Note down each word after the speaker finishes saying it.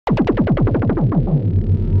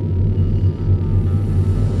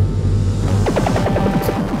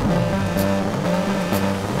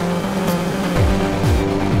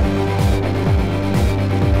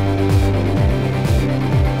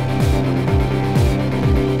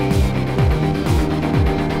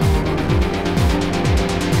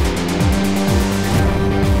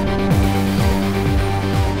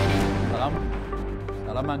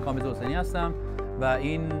و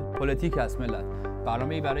این پولتیک است ملت.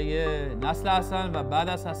 برنامه‌ای برای نسل حسن و بعد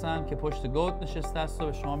از حسن که پشت گود نشسته است و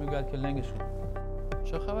به شما میگوید که لنگش کن.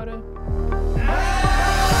 چه خبره؟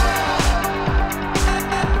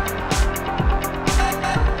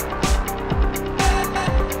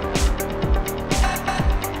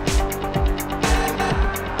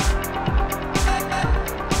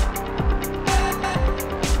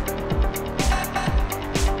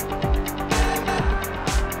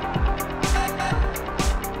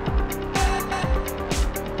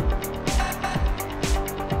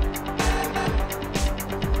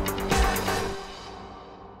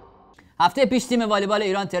 هفته پیش تیم والیبال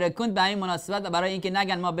ایران ترکوند. به این مناسبت و برای اینکه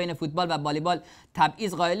نگن ما بین فوتبال و والیبال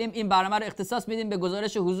تبعیض قائلیم، این برنامه رو اختصاص میدیم به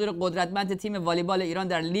گزارش حضور قدرتمند تیم والیبال ایران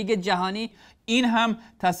در لیگ جهانی. این هم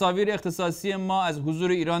تصاویر اختصاصی ما از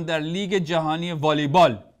حضور ایران در لیگ جهانی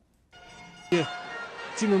والیبال.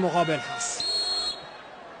 تیم مقابل هست.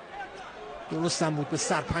 درستم بود به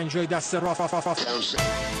سرپنجای دست راست.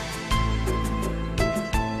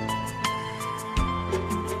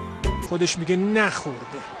 خودش میگه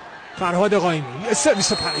نخورده. فرهاد قائمی یه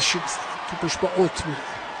سرویس پرشی بزنه، توپش با اوت میره.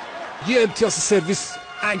 یه امتیاز سرویس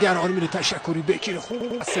اگر آن میره تشکری بگیره.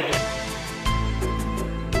 خوب سرویس.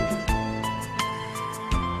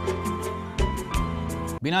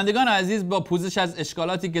 بینندگان عزیز، با پوزش از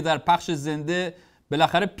اشکالاتی که در پخش زنده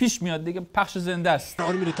بالاخره پیش میاد دیگه، پخش زنده است.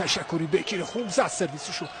 آن میره تشکری بگیره. خوب زد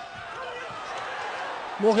سرویسشو.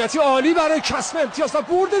 موقعیتی عالی برای کسب امتیاز و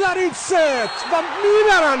برده در این ست و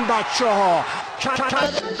میبرن بچه‌ها.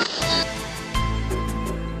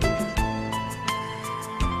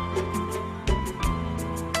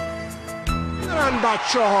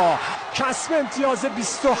 بچه‌ها کسب امتیاز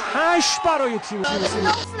 28 برای تیم.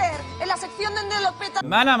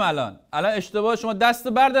 منم الان اشتباه شما دست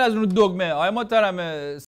بردار از اون دگمه آقای محترم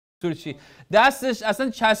تورچی، دستش اصلا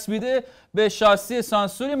چسبیده به شاسی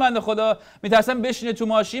سانسوری. من خدا میترسم بشینه تو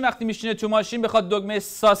ماشین، وقتی میشینه تو ماشین بخواد دگمه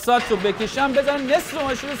ساسات رو بکشم بزنه نصف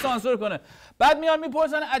ماشین رو سانسور کنه. بعد میان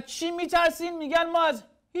میپرسن از چی میترسین؟ میگن ما از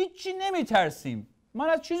هیچی نمیترسیم. من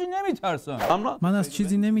از چیزی نمیترسم. من از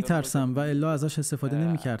چیزی نمیترسم و الا ازش استفاده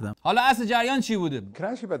نمیکردم. حالا اصل جریان چی بوده؟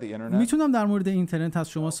 میتونم در مورد اینترنت از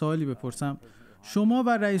شما سوالی بپرسم؟ شما و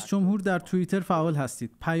رئیس جمهور در توییتر فعال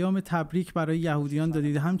هستید. پیام تبریک برای یهودیان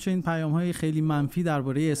دادید، همچنین پیام‌های خیلی منفی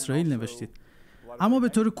درباره اسرائیل نوشتید. اما به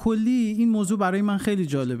طور کلی این موضوع برای من خیلی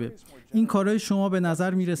جالبه. این کارهای شما به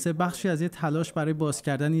نظر میرسه بخشی از یه تلاش برای باز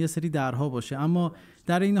کردن یه سری درها باشه، اما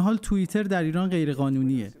در این حال توییتر در ایران غیر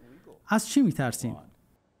قانونیه. از چی میترسین؟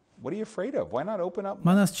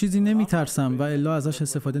 من از چیزی نمیترسم و الا ازش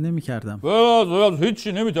استفاده نمیکردم.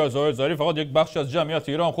 هیچی نمیترسه آقای ظریف، فقط یک بخش از جمعیت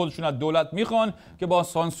ایران خودشون از دولت میخوان که با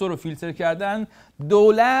سانسور و فیلتر کردن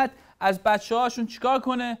دولت از بچه‌هاشون چیکار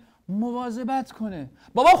کنه؟ مواظبت کنه.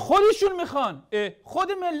 بابا خودشون میخوان، خود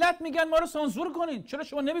ملت میگن ما رو سانسور کنین، چرا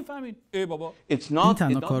شما نمیفهمین؟ بابا این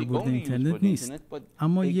تنها کاربرد اینترنت نیست،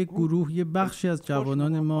 اما یک گروه، یه بخشی از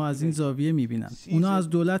جوانان ما از این زاویه میبینن. اونا از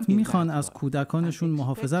دولت میخوان از کودکانشون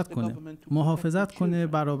محافظت کنه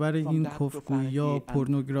برابر این کفرگویی‌ها،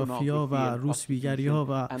 پورنوگرافی‌ها و روسبیگری‌ها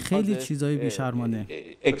و خیلی چیزای بی‌شرمانه.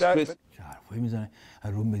 چه حرفایی میزنه؟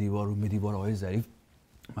 روم به دیوار آقای ظریف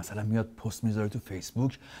مثلا میاد پست میذاره تو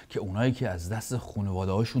فیسبوک که اونایی که از دست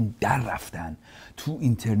خانواده هاشون در رفتن تو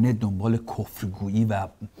اینترنت دنبال کفرگویی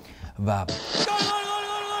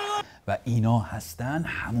و اینا هستن،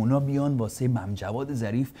 همونا بیان واسه ممجواد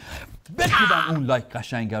ظریف بکوبن اون لایک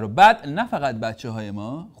قشنگه رو. بعد نه فقط بچه‌های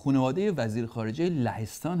ما، خانواده وزیر خارجه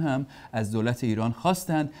لهستان هم از دولت ایران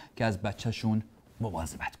خواستند که از بچه‌شون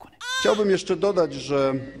مواظبت کنه.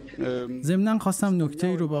 ضمناً خواستم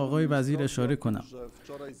نکته‌ای رو با آقای وزیر اشاره کنم.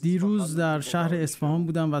 دیروز در شهر اصفهان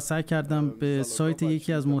بودم و سعی کردم به سایت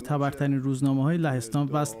یکی از معتبرترین روزنامه‌های لهستان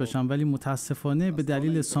وصل بشم، ولی متاسفانه به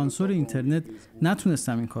دلیل سانسور اینترنت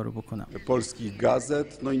نتونستم این کارو بکنم. polskich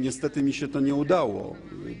gazet, no i niestety mi się to nie udało.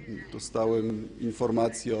 Dostałem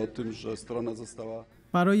informację o tym, że strona została.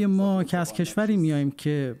 برای ما که از کشوری میایم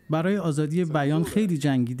که برای آزادی بیان خیلی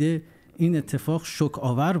جنگیده، این اتفاق شوک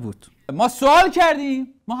آور بود. ما سوال کردیم،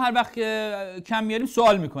 ما هر وقت که کم میاریم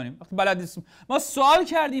سوال میکنیم، وقتی بلد نیستیم ما سوال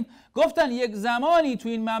کردیم، گفتن یک زمانی تو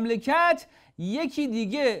این مملکت یکی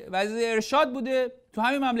دیگه وزیر ارشاد بوده تو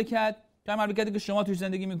همین مملکت، تو همین مملکتی که شما توش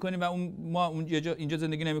زندگی میکنیم و ما اینجا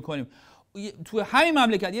زندگی نمیکنیم. تو همین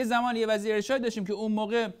مملکت یه زمانی یه وزیر ارشاد داشتیم که اون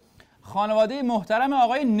موقع خانواده محترم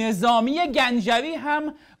آقای نظامی گنجوی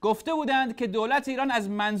هم گفته بودند که دولت ایران از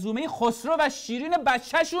منظومه خسرو و شیرین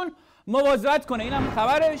بچه‌شون مواظبت کنه. این هم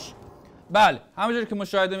خبرش. بله، همونجوری که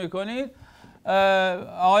مشاهده میکنید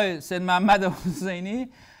آقای سید محمد حسینی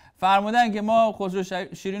فرمودن که ما خسرو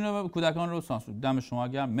شیرین رو کودکان رو سانسور. دم شما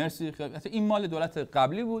گرم، مرسی. خیلی این مال دولت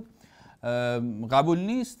قبلی بود، قبول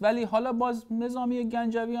نیست، ولی حالا باز نظامی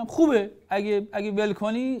گنجوی هم خوبه. اگه ول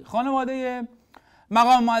کنی، خانواده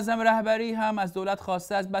مقام معظم رهبری هم از دولت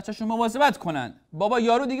خواسته از بچه‌شون مواظبت کنن. بابا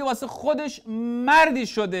یارو دیگه واسه خودش مردی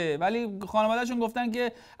شده، ولی خانواده‌شون گفتن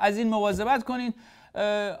که از این مواظبت کنین.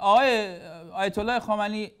 آقای آیت الله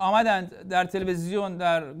خامنه‌ای آمدند در تلویزیون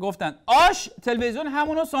گفتن آش تلویزیون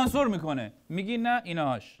همونو سانسور میکنه. میگی نه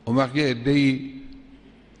اینا آش. اون وقت یه عده‌ای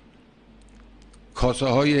کاسه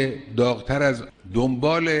های داغتر از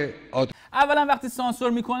دنبال اولا وقتی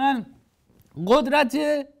سانسور میکنن قدرت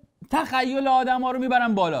تخیل آدم ها رو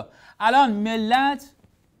میبرن بالا. الان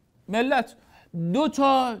ملت 2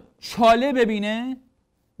 تا چاله ببینه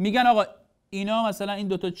میگن آقا اینا مثلا این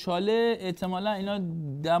 2 تا چاله احتمالا اینا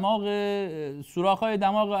سوراخ‌های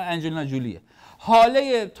دماغ انجلینا جولیه.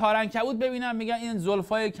 حاله تارنکبوت ببینم میگن این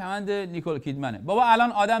زلفای کمند نیکول کیدمنه. بابا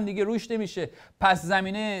الان آدم دیگه روش نمیشه پس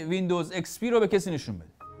زمینه ویندوز XP رو به کسی نشون بده.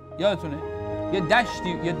 یادتونه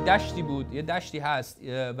یه دشتی بود، یه دشتی هست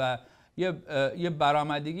و یه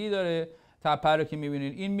برآمدگی داره تپه رو که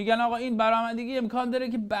میبینین. این میگن آقا این برآمدگی امکان داره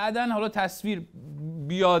که بعداً حالا تصویر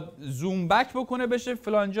بیاد زوم بک بکنه بشه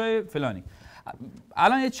فلان جای فلانی.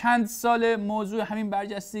 الان یه چند سال موضوع همین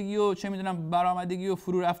برجستگی و چه میدونم برآمدگی و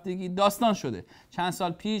فرو رفتگی داستان شده. چند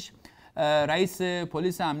سال پیش رئیس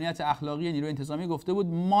پلیس امنیت اخلاقی نیروی انتظامی گفته بود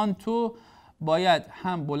مانتو باید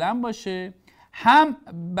هم بلند باشه هم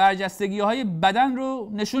برجستگی های بدن رو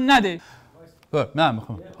نشون نده. نه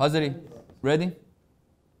میخوام. حاضری؟ ردی؟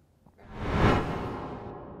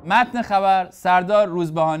 متن خبر: سردار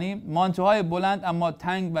روزبهانی مانتوهای بلند اما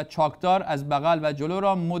تنگ و چاکدار از بغل و جلو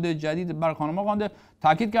را مد جدید بر خانم‌ها خوانده.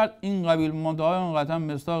 تاکید کرد این قبیل مانتوهای قطعا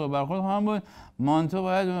مصداق برخورد خواهند بود. مانتو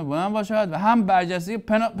باید بلند باشد و هم برجستگی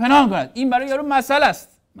پنهان کند. این برای یارو مسئله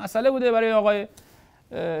است. مسئله بوده برای آقای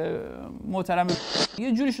محترم.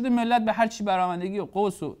 یه جوری شده ملت به هر چی برآمدگی و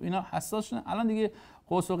قوس و اینا حساس شدن. الان دیگه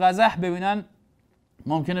قوس و قزح ببینن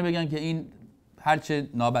ممکنه بگن که این هرچه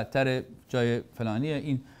نابدتر جای فلانیه.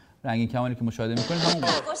 این رنگین کمانی که مشاهده میکنید همون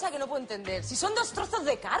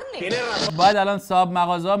باید الان صاحب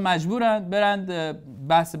مغازه‌ها مجبورن برند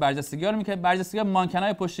بحث برجستگی ها رو میکنن. برجستگی ها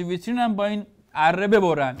مانکنای پشت ویترین هم با این اره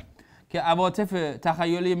ببرن که عواطف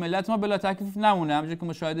تخیلی ملت ما بلا تکلیف نمونه. همونجوری که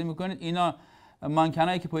مشاهده میکنید اینا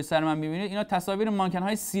مانکنایی که پشت سر من میبینید اینا تصاویر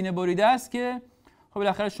مانکن‌های سینه بریده است که خب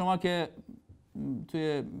بالاخره شما که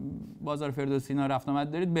توی بازار فردوسی اینا رفت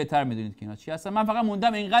آمد دارید بهتر میدونید که اینا چی هستن. من فقط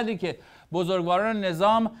موندم اینقدری که بزرگواران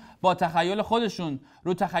نظام با تخیل خودشون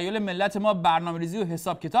رو تخیل ملت ما برنامه‌ریزی و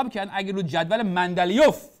حساب کتاب کردن. اگه رو جدول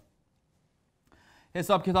مندلیوف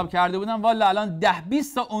حساب کتاب کرده بودن والا الان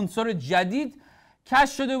 10-20 تا عنصر جدید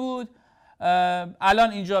کشف شده بود.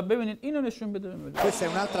 الان اینجا ببینید اینو نشون بده. Questa è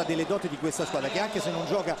un'altra delle doti di questa squadra che anche se non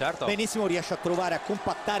gioca benissimo riesce a trovare, a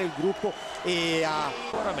compattare il gruppo e a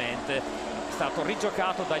sicuramente è stato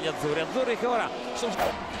rigiocato dagli azzurri che ora sono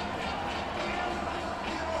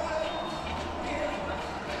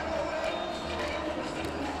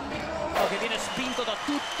che viene spinto da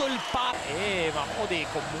tutto il e Mahmoudi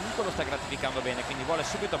comunque lo sta gratificando bene, quindi vuole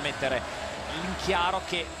subito mettere in chiaro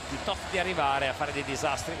che piuttosto di arrivare a fare dei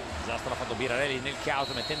disastri, il disastro l'ha fatto Birarelli nel caso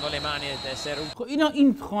mettendo le mani ed essere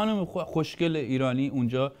این خانم خوشگل ایرانی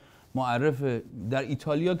اونجا معرفه. در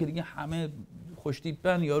ایتالیا که دیگه همه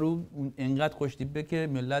خوشتیپن، یارو انقدر خوشتیپه که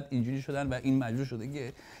ملت اینجوری شدن و این مجبور شده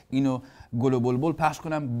که اینو گل و بلبل پخش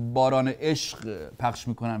کنن، باران عشق پخش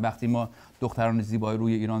میکنن وقتی ما دختران زیبای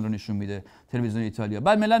روی ایران رو نشون میده تلویزیون ایتالیا.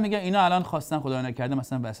 بعد ملت میگن اینا الان خواستن خدای نکرده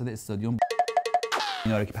مثلا وسط استادیوم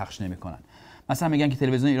اینا رو که پخش نمیکنن. مثلا میگن که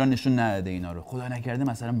تلویزیون ایران نشون نداده اینا رو. خدای نکرده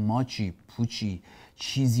مثلا ماچی پوچی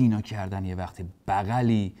چیزی اینا کردن یه وقتی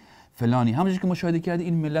بغلی فلانی. همونجوری که مشاهده کردی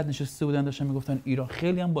این ملت نشسته بودن داشتن میگفتن ایران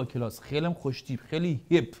خیلی هم با کلاس، خیلی هم خوشتیپ، خیلی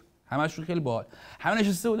هیپ، همشون خیلی باحال. همه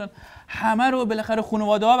نشسته بودن، همه رو بالاخره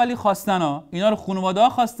خانواده‌ها ولی خواستن اینا رو خانواده‌ها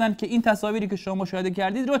خواستن که این تصاویری که شما مشاهده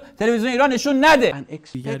کردید رو تلویزیون ایران نشون نده.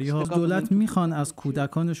 دیگری‌ها دولت میخوان از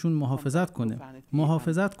کودکانشون محافظت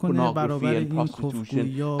کنه برابر این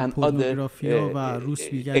کفرگویی‌ها، پورنوگرافی‌ها و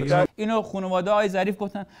روسبیگری‌ها. اینو خانواده‌های ظریف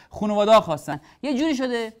گفتن، خانواده‌ها خواستن. یه جوری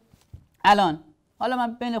شده الان، حالا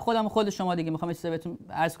من بین خودم و خود شما دیگه میخوام چیزی بهتون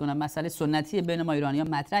عرض کنم، مسئله سنتی بین ما ایرانی‌ها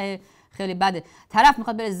مطرحه، خیلی بده. طرف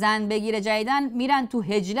میخواد بره زن بگیره جدیدن، میرن تو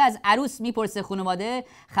هجله از عروس میپرسه خانواده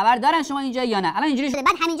خبر دارن شما اینجا یا نه. الان اینجوری شده.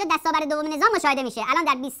 بعد همینجا دستاورد دوم نظام مشاهده میشه. الان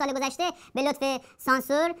در 20 سال گذشته به لطف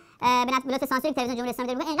سانسور تلویزیون جمهوری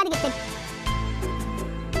اسلامی داره اینقدر دیگه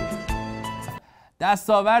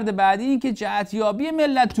دستاورد بعدی این که جهتیابی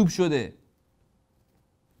ملت توپ شده.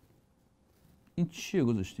 این چیه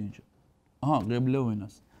گذاشته اینجا؟ آها قبله و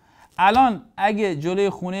ایناست. الان اگه جلوی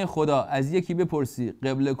خونه خدا از یکی بپرسی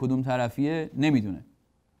قبله کدوم طرفیه نمیدونه،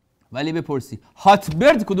 ولی بپرسی هات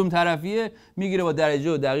برد کدوم طرفیه میگیره با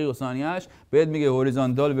درجه و دقیق و ثانیه‌اش بهت میگه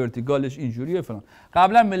هوریزونتال ورتیکالش اینجوریه فلان.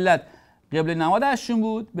 قبلا ملت قبله نما دستشون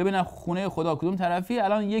بود ببینن خونه خدا کدوم طرفیه،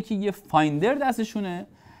 الان یکی یه فایندر دستشونه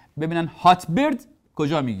ببینن هات برد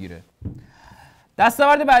کجا میگیره.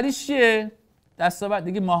 دستاورد بعدیش چیه؟ دستاورد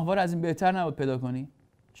دیگه ماهواره از این بهتر نبود پیدا کنی؟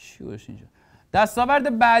 چی باشه اینجا؟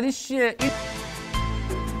 دستاورد بعدیش چیه؟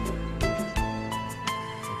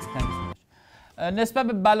 نسبت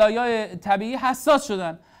به بلایای طبیعی حساس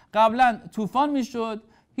شدن. قبلا طوفان میشد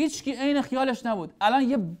هیچکی عین خیالش نبود، الان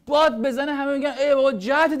یه باد بزنه همه میگن ای بابا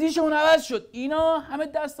جهت دیشمون عوض شد. اینا همه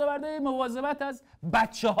دستاورده مواظبت از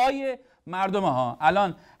بچه‌های مردم ها.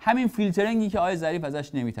 الان همین فیلترینگی که آقای ظریف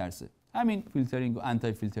ازش نمیترسه، همین فیلترینگ و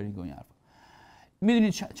انتای فیلترینگ و این حرفا.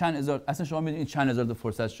 میدونید چند هزار، اصلا شما میدونید چند هزار تا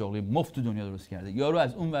فرصت شغلی مفت تو دنیا درست کرده. یارو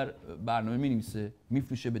از اون ور برنامه مینویسه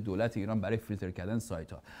میفروشه به دولت ایران برای فیلتر کردن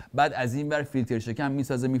سایت ها، بعد از این ور فیلتر شکن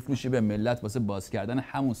میسازه میفروشه به ملت واسه باز کردن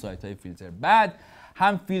همون سایت های فیلتر. بعد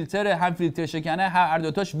هم فیلتر هم فیلتر شکنه، هر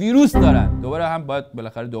دوتاش ویروس دارن، دوباره هم باید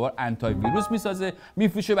بالاخره دوباره انتای ویروس میسازه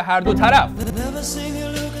میفروشه به هر دو طرف.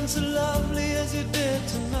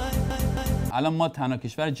 الان ما تنها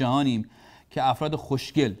کشور جهانیم که افراد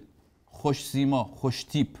خوشگل، خوش سیما، خوش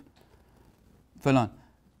تیپ فلان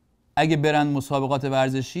اگه برن مسابقات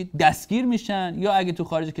ورزشی دستگیر میشن، یا اگه تو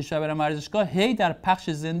خارج کشور برن ورزشگاه هی در پخش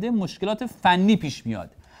زنده مشکلات فنی پیش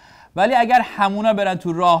میاد. ولی اگر همونا برن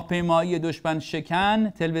تو راهپیمایی دشمن شکن،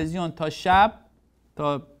 تلویزیون تا شب،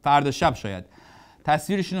 تا فردا شب شاید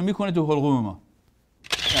تصویرشون رو میکنه تو حلقوم ما.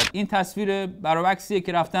 این تصویر برعکسیه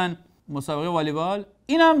که رفتن مسابقه والیبال،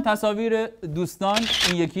 این هم تصاویر دوستان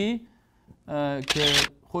این یکی که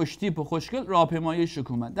خوش تیپ و خوشگل راهپیمایی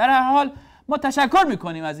شکومت. در هر حال ما تشکر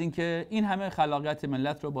میکنیم از اینکه این همه خلاقیت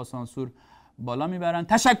ملت رو با سانسور بالا میبرن.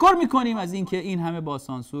 تشکر میکنیم از اینکه این همه با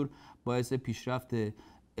سانسور باعث پیشرفت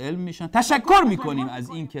علم میشن. تشکر میکنیم از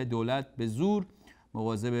اینکه دولت به زور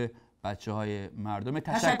مواظب بچه‌های مردمه.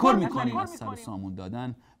 تشکر میکنیم از سر سامون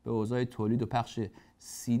دادن به اوضاع تولید و پخش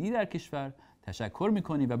CD در کشور. تشکر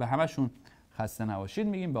میکنیم و به همشون خسته نباشید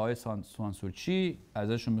میگیم. به آقای سانسورچی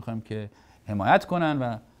ازشون میخوایم که حمایت کنن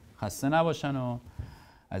و خسته نباشن و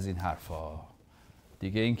از این حرفا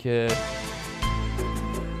دیگه. اینکه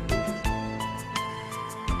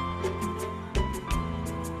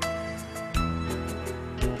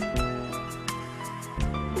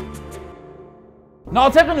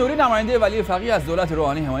ناطق نوری نماینده ولی فقیه از دولت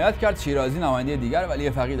روحانی حمایت کرد. شیرازی نماینده دیگر ولی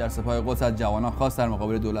فقیه در سپاه قدس از جوانان خواست در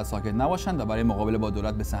مقابل دولت ساکت نباشند و برای مقابله با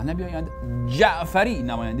دولت به صحنه بیایند. جعفری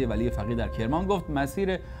نماینده ولی فقیه در کرمان گفت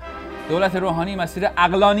مسیر دولت روحانی مسیر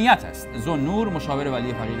عقلانیت است. ذوالنور مشاور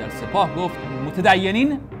ولی فقیه در سپاه گفت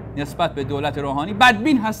متدینین نسبت به دولت روحانی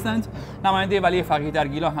بدبین هستند. نماینده ولی فقیه در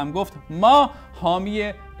گیلان هم گفت ما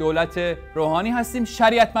حامی دولت روحانی هستیم.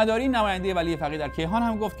 شریعت مداری نماینده ولی فقیه در کیهان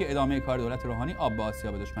هم گفت که ادامه کار دولت روحانی آب به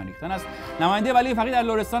آسیا به دشمن ریختن است. نماینده ولی فقیه در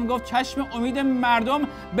لرستان گفت چشم امید مردم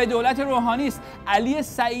به دولت روحانی است. علی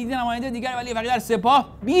سعیدی نماینده دیگر ولی فقیه در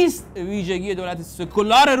سپاه 20 ویژگی دولت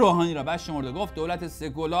سکولار روحانی را برشمرد. گفت دولت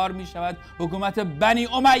سکولار می شود حکومت بنی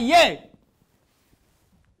امیه.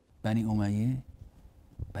 بنی امیه؟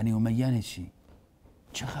 بنی امیه یعنی چی؟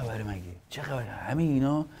 چه خبره مگه؟ چه خبره؟ همه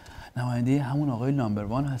اینا نماینده همون آقای نامبر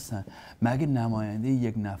وان هستن. مگه نماینده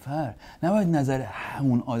یک نفر نباید نظر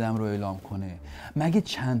همون آدم رو اعلام کنه؟ مگه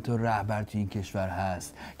چند تا رهبر تو این کشور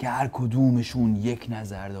هست که هر کدومشون یک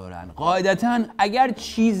نظر دارن؟ قاعدتاً اگر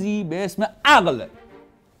چیزی به اسم عقل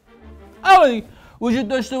وجود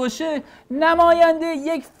داشته باشه، نماینده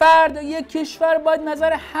یک فرد یا یک کشور باید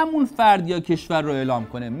نظر همون فرد یا کشور رو اعلام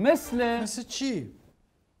کنه. مثل چی؟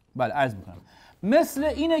 بله عرض میکنم. مثل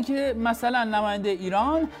اینه که مثلا نماینده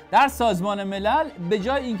ایران در سازمان ملل به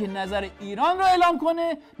جای اینکه نظر ایران رو اعلام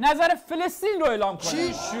کنه نظر فلسطین رو اعلام کنه. چی؟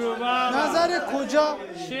 نظر کجا؟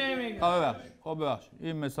 چی میگه؟ خب ببخش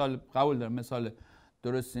این مثال قبول دارم مثال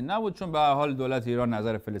درستی نبود، چون به هر حال دولت ایران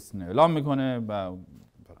نظر فلسطین رو اعلام میکنه. و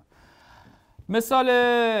مثال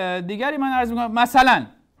دیگری من عرض میکنم،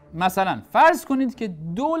 مثلا فرض کنید که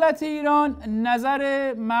دولت ایران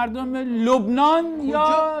نظر مردم لبنان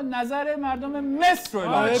یا نظر مردم مصر رو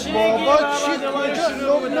اعلام کنه. بابا چی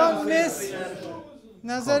لبنان مصر؟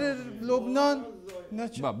 نظر لبنان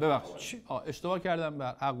ببخشید اشتباه کردم، به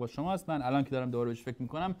حق با شما است. من الان که دارم دوباره بهش فکر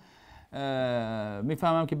میکنم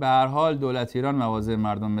میفهمم که به هر حال دولت ایران مواضع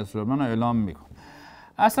مردم مصر و لبنان رو اعلام میکنه.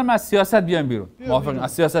 اصلا از سیاست بیایم بیرون. موافقین؟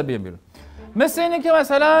 از سیاست بیایم بیرون. مثل اینه که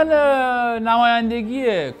مثلا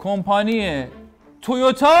نمایندگی کمپانی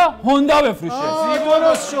تویوتا هوندا بفروشه.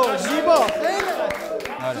 درست شد. زیبا.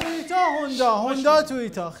 تویوتا هوندا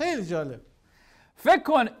توییتا خیلی جالب. فکر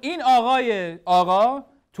کن این آقا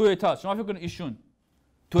توییتاست. شما فکر کن ایشون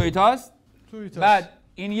توییتاست. بعد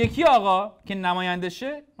این یکی آقا که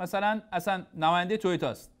نمایندشه مثلا اصلا نماینده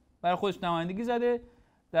توییتاست، برای خودش نمایندگی زده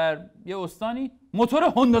در یه استانی، موتور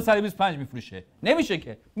هوندا 125 میفروشه. نمیشه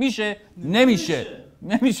که؟ میشه؟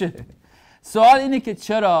 نمیشه. سوال اینه که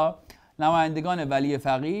چرا نمایندگان ولی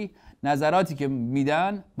فقیه نظراتی که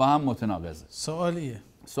میدن با هم متناقضه؟ سوال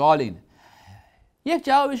اینه. یک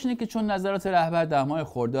جوابش اینه که چون نظرات رهبر در ماه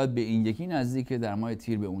خرداد به این یکی نزدیکه، در ماه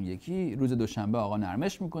تیر به اون یکی. روز دوشنبه آقا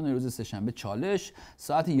نرمش میکنه، روز سه شنبه چالش،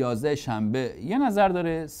 ساعت 11 شنبه یه نظر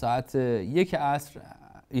داره، ساعت 1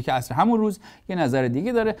 عصر همون روز یه نظر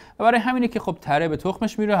دیگه داره و برای همینه که خب تره به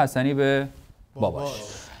تخمش میره، حسنی به باباش.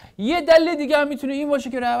 یه دلیل دیگه هم میتونه این باشه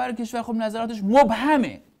که رهبر کشور خب نظراتش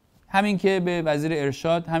مبهمه، همین که به وزیر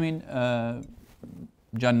ارشاد، همین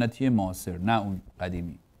جنتی معاصر، نه اون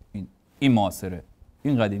قدیمی، این معاصره،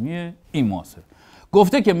 این قدیمیه، این معاصر،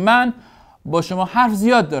 گفته که من با شما حرف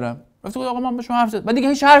زیاد دارم. گفته آقا من با شما حرف زیاد، بعد دیگه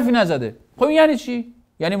هیچ حرفی نزده. خب یعنی چی؟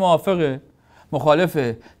 یعنی موافقه،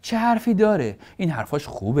 مخالفه، چه حرفی داره؟ این حرفاش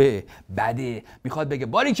خوبه، بده، میخواد بگه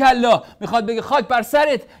باریکلا، میخواد بگه خاک بر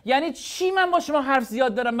سرت. یعنی چی من با شما حرف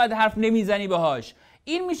زیاد دارم بعد حرف نمیزنی باهاش؟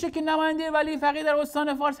 این میشه که نماینده ولی فقیه در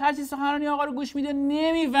استان فارس هر چی سخنرانی آقا رو گوش میده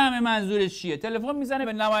نمیفهمه منظورش چیه. تلفن میزنه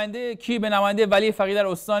به نماینده کی؟ به نماینده ولی فقیه در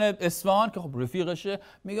استان اصفهان که خب رفیقشه،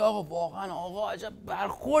 میگه آقا واقعا آقا عجب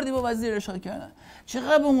برخوردی با وزیر ارشاد کردن،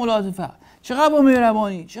 چقدر با ملاطفت، چقدر با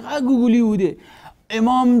مهربانی، چقدر گوگلی بوده.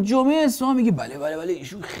 امام جمعه اصفهان میگه بله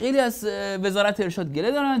ایشون خیلی از وزارت ارشاد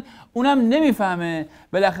گله دارن، اونم نمیفهمه.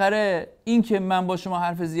 بالاخره این که من با شما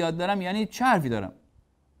حرف زیاد دارم یعنی چه حرفی دارم؟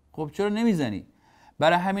 خب چرا نمیزنی؟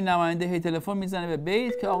 برای همین نماینده هی تلفن میزنه به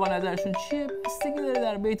بیت که آقا نظرشون چیه. بستگی داره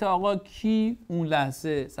در بیت آقا کی اون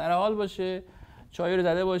لحظه سر حال باشه، چای رو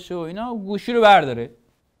زده باشه و اینا، گوشی رو برداره.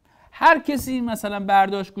 هر کسی مثلا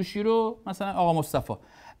برداشت گوشی رو، مثلا آقا مصطفی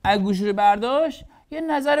اگه گوشی رو برداشت یه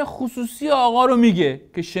نظر خصوصی آقا رو میگه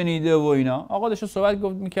که شنیده و اینا. آقا داشته صحبت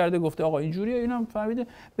میکرده، گفته آقا اینجوریه، اینا فهمیده،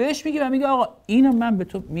 بهش میگه و میگه آقا اینو من به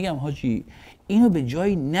تو میگم حاجی، اینو به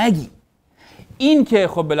جایی نگی. این که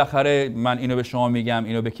خب بالاخره من اینو به شما میگم،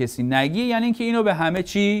 اینو به کسی نگی، یعنی اینکه اینو به همه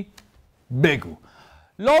چی بگو.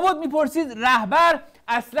 لابد میپرسید رهبر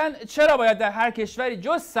اصلا چرا باید در هر کشوری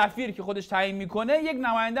جز سفیر که خودش تعیین میکنه یک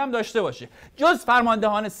نماینده هم داشته باشه، جز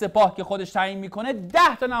فرماندهان سپاه که خودش تعیین میکنه 10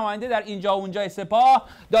 تا نماینده در اینجا و اونجای سپاه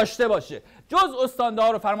داشته باشه، جز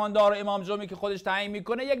استاندار و فرماندار و امام جمعه که خودش تعیین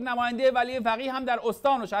میکنه یک نماینده ولی فقیه هم در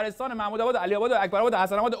استان و شهرستان محمودآباد و علی‌آباد و اکبرآباد و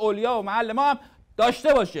حسن‌آباد اولیا و محل ما هم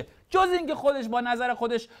داشته باشه، جز اینکه خودش با نظر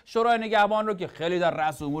خودش شورای نگهبان رو که خیلی در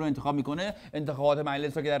رأس امور انتخاب میکنه، انتخابات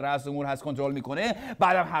مجلس رو که در رأس امور هست کنترل میکنه،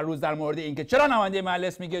 بعدم هر روز در مورد اینکه چرا نماینده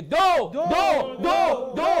مجلس میگه دو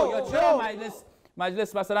یا چرا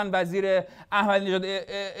مجلس مثلا وزیر احمدی نژاد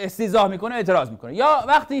استیضاح میکنه اعتراض میکنه، یا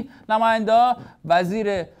وقتی نماینده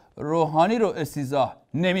وزیر روحانی رو استیضاح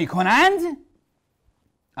نمیکنند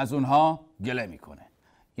از اونها گله میکنه.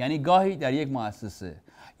 یعنی گاهی در یک مؤسسه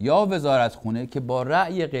یا وزارت خونه که با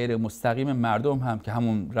رأی غیر مستقیم مردم هم که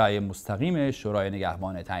همون رأی مستقیم شورای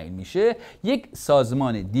نگهبان تعیین میشه، یک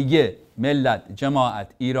سازمان دیگه ملت،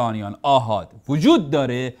 جماعت، ایرانیان، آحاد وجود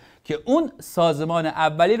داره که اون سازمان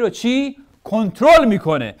اولی رو چی؟ کنترل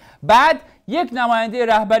میکنه. بعد یک نماینده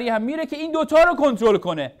رهبری هم میره که این دوتا رو کنترل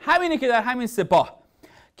کنه. همینه که در همین سپاه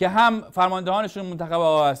که هم فرماندهانشون منتخب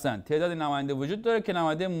آقا هستند، تعداد نماینده وجود داره که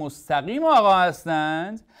نماینده مستقیم آقا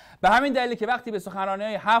هستند. به همین دلیل که وقتی به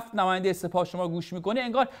سخنرانی‌های 7 نماینده سپاه شما گوش میکنه،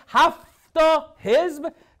 انگار 7 تا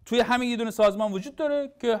حزب توی همین یه دونه سازمان وجود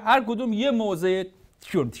داره که هر کدوم یه موضع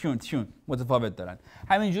تیون متفاوت دارن.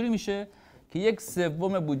 همینجوری میشه که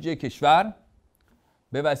 1/3 بودجه کشور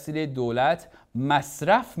به وسیله دولت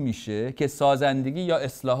مصرف میشه که سازندگی یا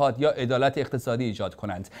اصلاحات یا عدالت اقتصادی ایجاد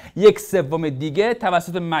کنند. 1/3 دیگه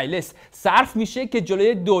توسط مجلس صرف میشه که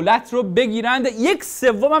جلوی دولت رو بگیرند.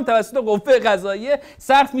 1/3 هم توسط قوه قضاییه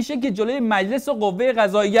صرف میشه که جلوی مجلس و قوه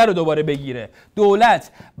قضاییه رو دوباره بگیره.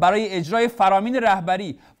 دولت برای اجرای فرامین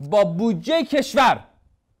رهبری با بودجه کشور،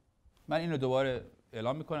 من اینو دوباره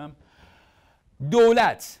اعلام میکنم،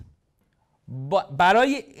 دولت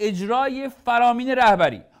برای اجرای فرامین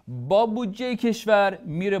رهبری با بودجه کشور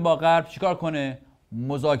میره با غرب چیکار کنه؟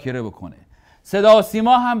 مذاکره بکنه. صدا و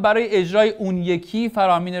سیما هم برای اجرای اون یکی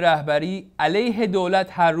فرامین رهبری علیه دولت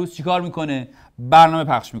هر روز چیکار میکنه؟ برنامه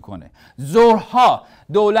پخش میکنه. ظهرها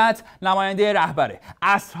دولت نماینده رهبره،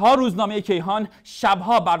 عصرها روزنامه کیهان،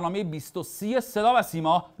 شبها برنامه 2030 صدا و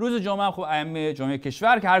سیما، روز جمعه هم خب ائمه جمعه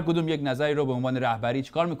کشور که هر کدوم یک نظری رو به عنوان رهبری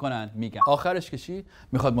چیکار میکنن؟ میگن. آخرش که چی؟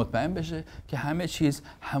 میخواد مطمئن بشه که همه چیز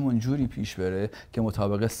همون جوری پیش بره که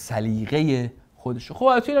مطابق سلیقه خودشه. خب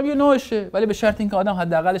البته اینم یه نوعشه، ولی به شرط اینکه آدم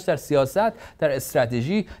حداقلش در سیاست، در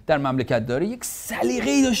استراتژی، در مملکت داری یک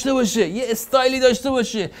سلیقه‌ای داشته باشه، یه استایلی داشته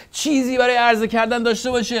باشه، چیزی برای عرضه کردن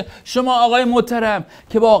داشته باشه. شما آقای محترم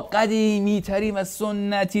که با قدیمی ترین و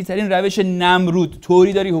سنتی ترین روش نمرود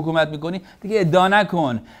طوری داری حکومت میکنی، دیگه ادعا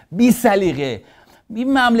نکن بی سلیقه.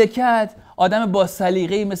 این مملکت آدم با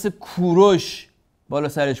سلیقه‌ای مثل کوروش بالا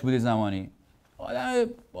سرش بودی زمانی. آدم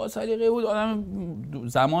با سلیقه بود، آدم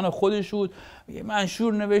زمان خودش بود، یه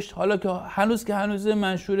منشور نوشت. حالا که هنوز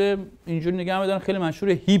منشور اینجوری نگه می‌دارن، خیلی منشور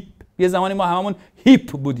هیپ. یه زمانی ما هممون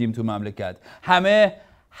هیپ بودیم تو مملکت، همه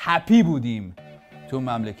هپی بودیم تو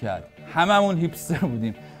مملکت، هممون هیپستر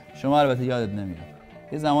بودیم. شما البته یادت نمیاد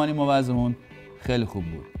یه زمانی ما وضعمون خیلی خوب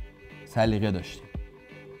بود، سلیقه داشتیم.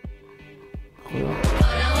 خدا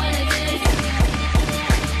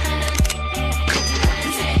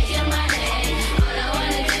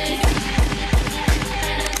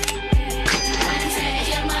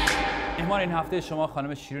مهمان این هفته شما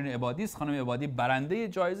خانم شیرین عبادی است. خانم عبادی برنده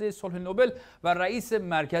جایزه صلح نوبل و رئیس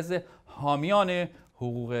مرکز حامیان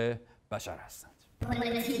حقوق بشر هستند.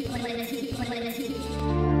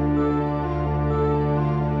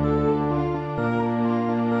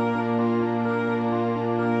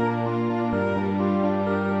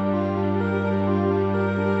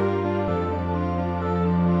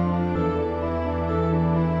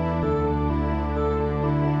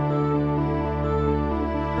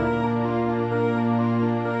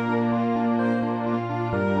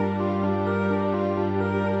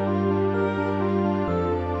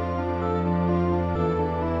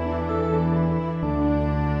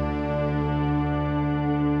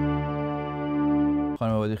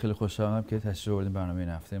 خانم عبادی خیلی خوشحالم که تشریف آوردین برنامه این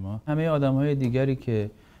هفته ما. همه آدم‌های دیگری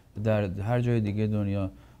که در هر جای دیگه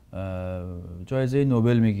دنیا جایزه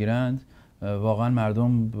نوبل میگیرند، واقعا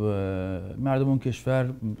مردم اون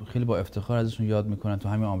کشور خیلی با افتخار ازشون یاد میکنن. تو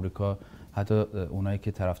همین آمریکا حتی اونایی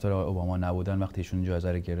که طرفدار اوباما نبودن وقتی ایشون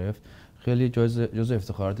جایزه رو گرفت، خیلی جزء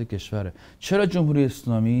افتخارات کشوره. چرا جمهوری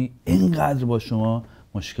اسلامی اینقدر با شما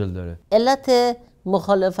مشکل داره؟ علت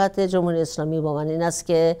مخالفت جمهوری اسلامی با من این است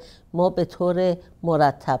که ما به طور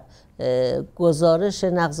مرتب گزارش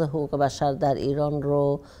نقض حقوق بشر در ایران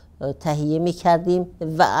رو تهیه می کردیم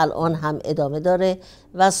و الان هم ادامه داره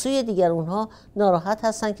و سوی دیگر اونها ناراحت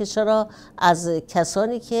هستند که چرا از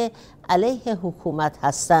کسانی که علیه حکومت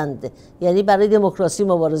هستند، یعنی برای دموکراسی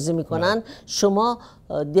مبارزه میکنن، شما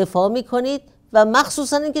دفاع میکنید و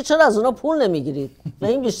مخصوصا اینکه چرا از اونا پول نمیگیرید و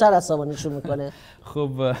این بیشتر عصبانیشون میکنه.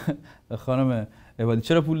 خب خانم عبادی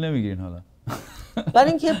چرا پول نمیگیرین حالا؟ برای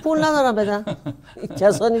اینکه پول ندارن بدن.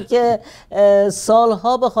 کسانی که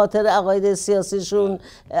سالها به خاطر عقاید سیاسیشون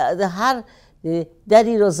هر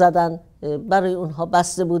دری رو زدن برای اونها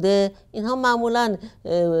بسته بوده، اینها معمولا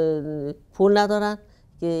پول ندارن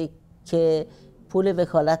که پول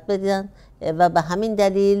وکالت بدن و به همین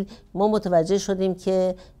دلیل ما متوجه شدیم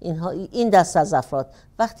که این دست از افراد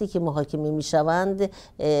وقتی که محاکمه میشوند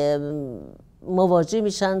مواجه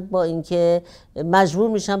میشن با اینکه مجبور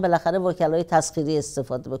میشن بالاخره وکلای تسخیری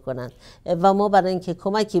استفاده بکنن و ما برای اینکه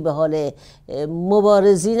کمکی به حال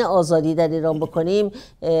مبارزین آزادی در ایران بکنیم،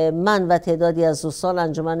 من و تعدادی از دوستان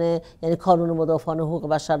انجمن یعنی کانون مدافعان حقوق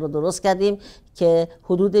بشر رو درست کردیم که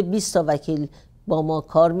حدود 20 تا وکیل با ما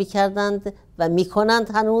کار میکردند و میکنند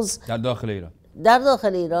هنوز در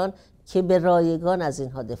داخل ایران که به رایگان از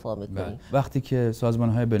اینها دفاع میکنیم. وقتی که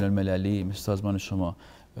سازمان‌های بین‌المللی مثل سازمان شما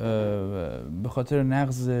به خاطر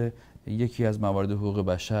نقض یکی از موارد حقوق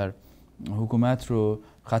بشر حکومت رو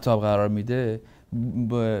خطاب قرار میده،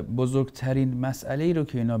 بزرگترین مسئله ای رو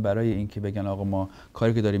که اینا برای اینکه بگن آقا ما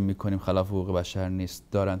کاری که داریم میکنیم خلاف حقوق بشر نیست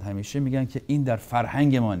دارند، همیشه میگن که این در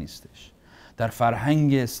فرهنگ ما نیستش، در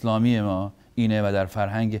فرهنگ اسلامی ما اینه و در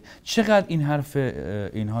فرهنگ. چقدر این حرف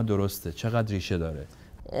اینها درسته؟ چقدر ریشه داره؟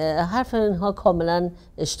 حرف اینها کاملا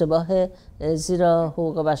اشتباهه، زیرا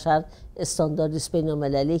حقوق بشر استانداردی است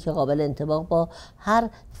بین‌المللی که قابل انطباق با هر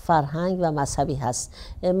فرهنگ و مذهبی هست.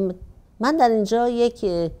 من در اینجا یک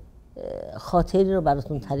خاطری رو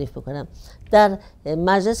براتون تعریف بکنم. در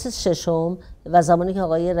مجلس ششم و زمانی که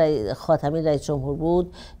آقای خاتمی رئیس جمهور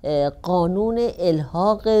بود، قانون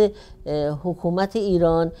الحاق حکومت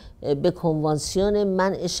ایران به کنوانسیون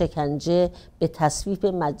منع شکنجه به تصویب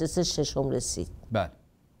مجلس ششم رسید. بله.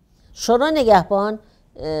 شورای نگهبان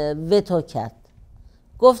وتو کرد،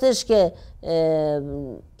 گفتش که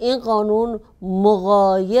این قانون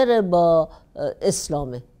مغایر با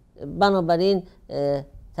اسلامه، بنابراین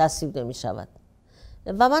تصویب نمی شود.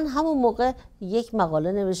 و من همون موقع یک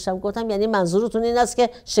مقاله نوشتم، گفتم یعنی منظورتون این است که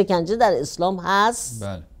شکنجه در اسلام هست؟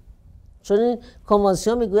 بله. چون این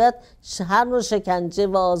کنوانسیون میگوید هر نوع شکنجه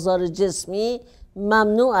و آزار جسمی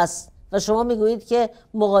ممنوع است و شما میگویید که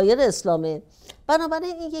مغایر اسلامه.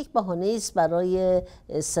 بنابراین این یک بهانه است برای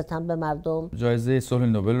ستم به مردم. جایزه صلح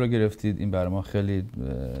نوبل رو گرفتید، این برای ما خیلی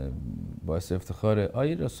باعث افتخاره.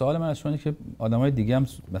 آیا سوال من از شما اینه که آدمای دیگه هم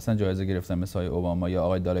مثلا جایزه گرفتن مثل آقای اوباما یا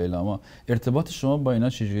آقای دالای لاما، ارتباط شما با اینا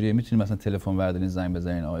چجوریه؟ میتونید مثلا تلفن بردارین زنگ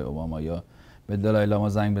بزنین آقای اوباما یا به دالای لاما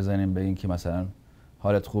زنگ بزنین بگین که مثلا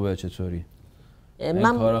حالت خوبه چطوری؟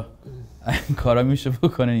 این کارا میشه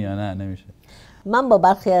بکنین یا نه نمیشه؟ من با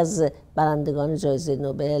برخی از برندگان جایزه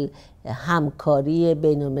نوبل همکاری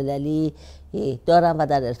بین‌المللی دارم و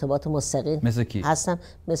در ارتباط مستقیم مثل کی؟ هستم،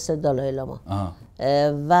 مثل دالای لاما.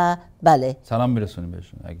 و بله سلام برسونیم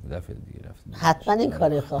بهشون اگه دفعه دیگه رفتیم. حتما این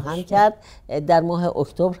کاری خواهم کرد. در ماه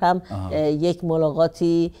اکتبر هم یک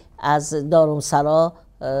ملاقاتی از دارالسرا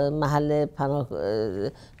محل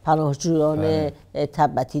پناهجویان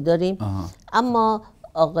تبتی داریم. اما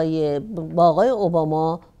با آقای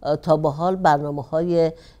اوباما تا به حال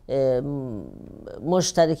برنامه‌های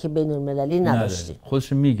مشترک بین‌المللی نداشتیم.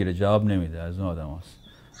 خودش میگیره، جواب نمیده، از اون آدم هست.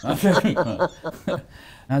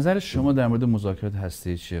 نظر شما در مورد مذاکرات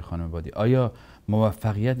هستی چیه خانم عبادی؟ آیا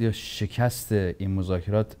موفقیت یا شکست این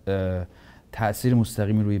مذاکرات تأثیر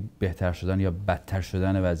مستقیمی روی بهتر شدن یا بدتر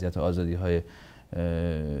شدن وضعیت آزادی‌های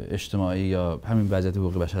اجتماعی یا همین وضعیت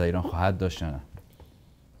حقوق بشر در ایران خواهد داشت نه؟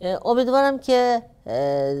 امیدوارم که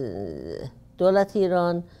دولت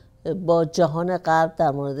ایران با جهان غرب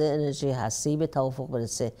در مورد انرژی هسته‌ای به توافق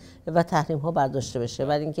برسه و تحریم ها برداشته بشه،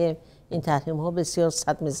 برای اینکه این تحریم ها بسیار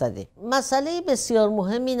صدمه زده. مسئله بسیار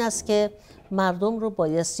مهم این است که مردم رو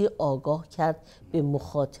بایستی آگاه کرد به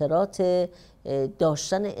مخاطرات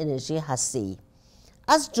داشتن انرژی هسته‌ای،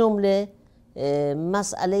 از جمله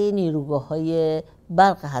مسئله نیروگاه‌های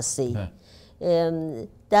برق هسته‌ای.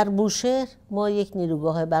 در بوشهر ما یک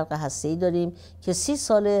نیروگاه برق هسته‌ای داریم که 30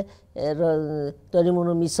 سال داریم اون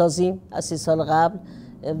رو میسازیم، از 30 سال قبل،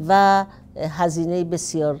 و هزینه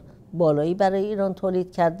بسیار بالایی برای ایران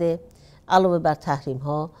تولید کرده. علاوه بر تحریم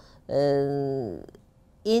ها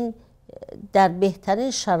این در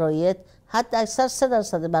بهترین شرایط حد اکثر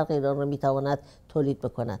 3% برق ایران رو میتواند تولید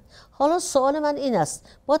بکند. حالا سوال من این است،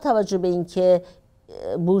 با توجه به اینکه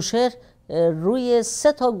بوشهر روی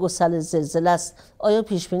 3 تا گسل زلزله است، آیا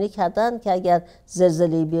پیش بینی کردن که اگر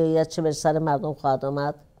زلزله بیاید چه بر سر مردم خواهد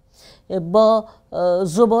آمد؟ با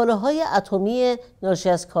زباله های اتمی ناشی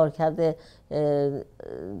از کار کرده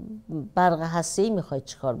برق هسته‌ای میخواید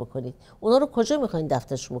چیکار بکنید؟ اونا رو کجا میخواید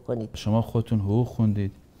دفترش بکنید؟ شما خودتون حقوق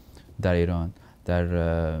خوندید در ایران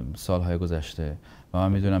در سالهای گذشته و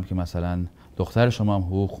من میدونم که مثلا دختر شما هم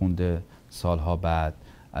حقوق خونده سالها بعد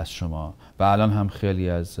از شما و الان هم خیلی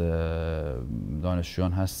از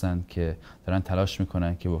دانشجویان هستن که دارن تلاش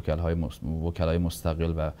میکنن که وکلای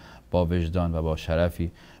مستقل و با وجدان و با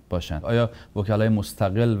شرفی باشند. آیا وکلای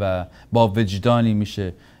مستقل و با وجدانی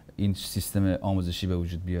میشه این سیستم آموزشی به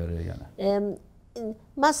وجود بیاره یا نه؟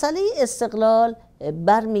 مسئله استقلال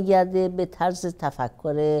برمیگرده به طرز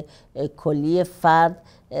تفکر کلی فرد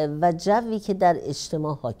و جوی که در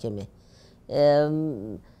اجتماع حاکمه.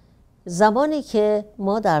 زمانی که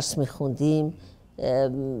ما درس میخوندیم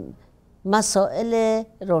مسائل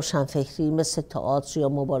روشنفکری مثل تئاتر یا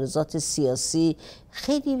مبارزات سیاسی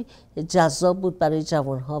خیلی جذاب بود برای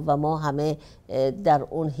جوانها و ما همه در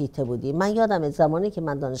اون حیطه بودیم. من یادم زمانی که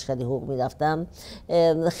من دانشکده حقوق میرفتم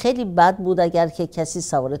خیلی بد بود اگر که کسی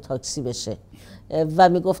سوار تاکسی بشه و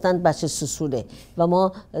میگفتند بچه سوسوله و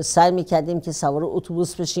ما سعی میکردیم که سوار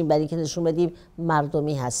اتوبوس بشیم برای اینکه نشون بدیم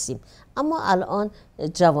مردمی هستیم. اما الان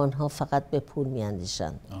جوانها فقط به پول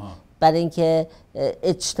میاندیشند، برای اینکه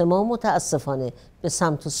اجتماع متاسفانه به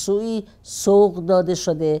سمت و سوی سوق داده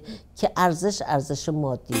شده که ارزش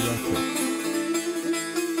مادیاته.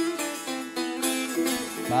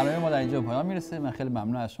 برنامه ما در اینجا پایان میرسه. من خیلی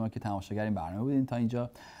ممنون از شما که تماشاگر این برنامه بودین تا اینجا.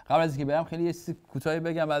 قبل از اینکه برم خیلی یه چیز کوتاهی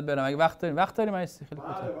بگم بعد برم اگه وقت داریم من خیلی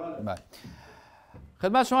کوتاه. بله.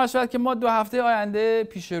 خدمت شما عرض شود که ما 2 هفته آینده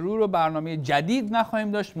پیش رو برنامه جدید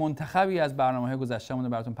نخواهیم داشت، منتخبی از برنامه‌های گذشته‌مون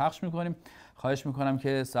رو براتون پخش می‌کنیم. خواهش می‌کنم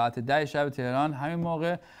که ساعت 10 شب تهران همین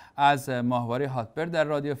موقع از ماهواره هفته در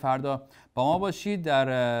رادیو فردا با ما باشید.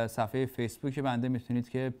 در صفحه فیسبوک بنده میتونید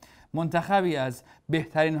که منتخبی از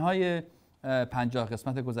بهترین‌های 50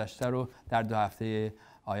 قسمت گذشته رو در 2 هفته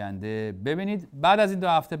آینده ببینید. بعد از این 2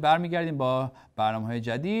 هفته برمیگردیم با برنامه‌های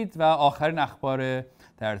جدید و آخرین اخبار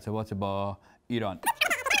در ارتباط با ایران.